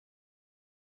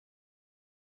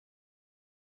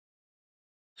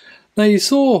Now you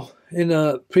saw in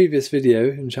a previous video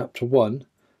in chapter 1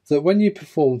 that when you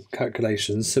perform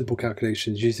calculations, simple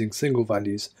calculations using single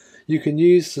values, you can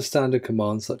use the standard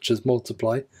commands such as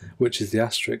multiply, which is the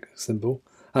asterisk symbol,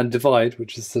 and divide,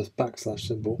 which is the backslash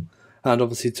symbol, and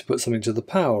obviously to put something to the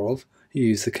power of, you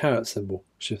use the caret symbol,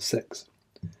 shift 6.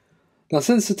 Now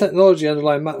since the technology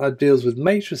underlying MATLAB deals with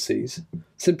matrices,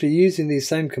 simply using these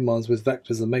same commands with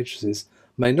vectors and matrices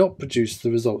may not produce the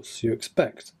results you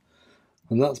expect.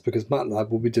 And that's because MATLAB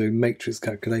will be doing matrix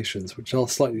calculations, which are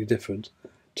slightly different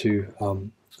to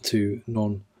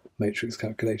non-matrix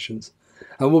calculations.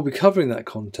 And we'll be covering that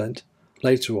content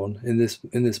later on in this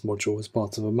module as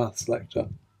part of a maths lecture.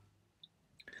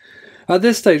 At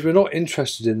this stage, we're not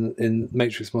interested in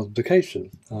matrix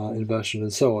multiplication, inversion,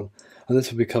 and so on, and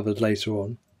this will be covered later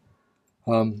on.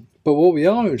 But what we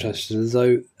are interested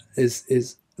in,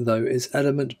 is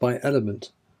element by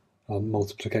element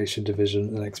multiplication,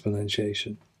 division, and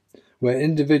exponentiation, where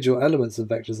individual elements of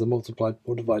vectors are multiplied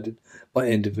or divided by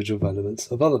individual elements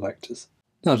of other vectors.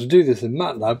 Now, to do this in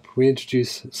MATLAB, we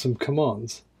introduce some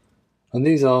commands, and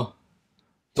these are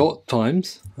dot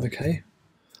times, okay,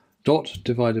 dot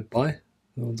divided by,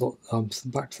 or dot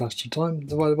backslash to time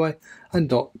divided by, and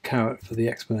dot caret for the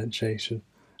exponentiation,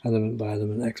 element by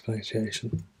element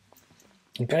exponentiation.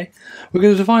 Okay, we're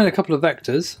going to define a couple of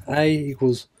vectors. A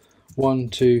equals 1,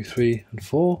 2, 3, and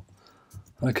 4.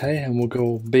 Okay, and we'll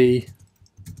go B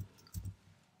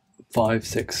 5,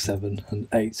 6, 7, and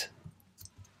 8.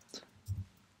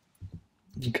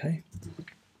 Okay.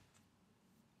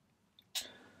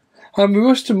 And we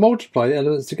wish to multiply the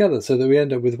elements together so that we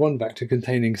end up with one vector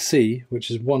containing C,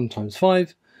 which is 1 times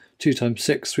 5, 2 times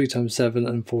 6, 3 times 7,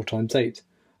 and 4 times 8.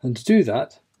 And to do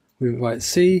that, we write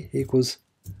C equals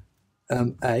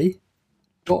A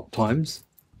dot times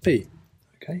B.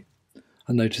 Okay.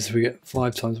 And notice we get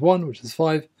 5 times 1, which is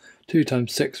 5, 2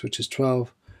 times 6, which is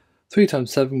 12, 3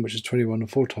 times 7, which is 21, and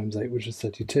 4 times 8, which is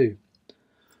 32.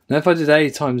 Now if I did A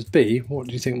times B, what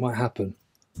do you think might happen?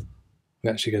 We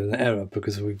actually get an error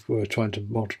because we're trying to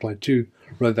multiply two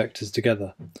row vectors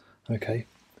together. Okay,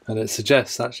 and it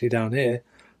suggests actually down here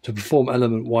to perform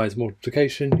element-wise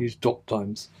multiplication, use dot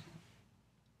times.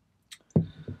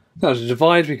 Now to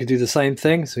divide, we can do the same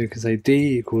thing. So you can say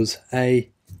D equals A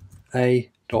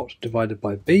dot divided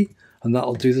by B, and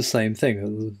that'll do the same thing.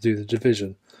 It'll do the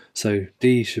division. So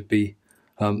D should be,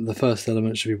 the first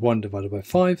element should be 1 divided by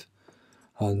 5.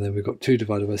 And then we've got 2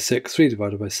 divided by 6, 3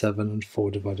 divided by 7, and 4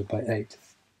 divided by 8.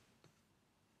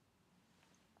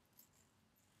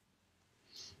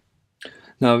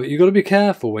 Now, you've got to be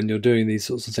careful when you're doing these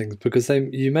sorts of things because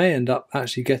you may end up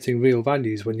actually getting real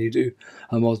values when you do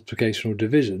a multiplication or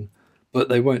division, but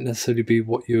they won't necessarily be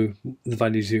the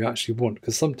values you actually want,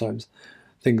 because sometimes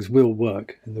things will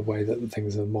work in the way that the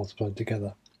things are multiplied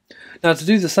together. Now, to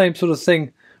do the same sort of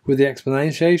thing with the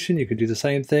exponentiation, you could do the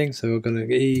same thing. So we're going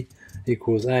to E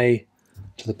equals A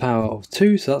to the power of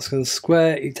 2. So that's going to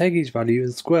square, you take each value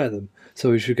and square them.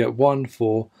 So we should get 1,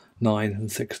 4, 9,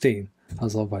 and 16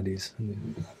 as our values.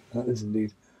 And that is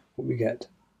indeed what we get.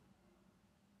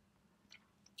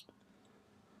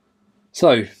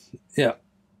 So, yeah,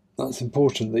 that's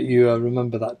important that you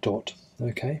remember that dot.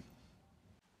 Okay.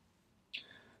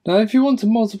 Now, if you want to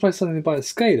multiply something by a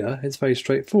scalar, it's very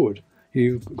straightforward.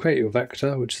 You create your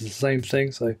vector, which is the same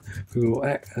thing. So we will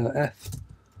f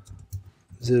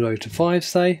 0 to 5,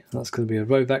 say, that's going to be a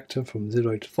row vector from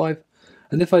 0 to 5.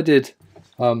 And if I did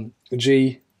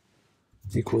g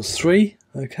equals 3,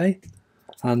 okay,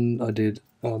 and I did,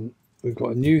 we've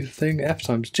got a new thing, f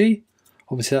times g,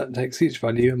 obviously that takes each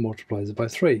value and multiplies it by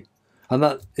 3. And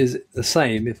that is the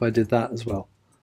same if I did that as well.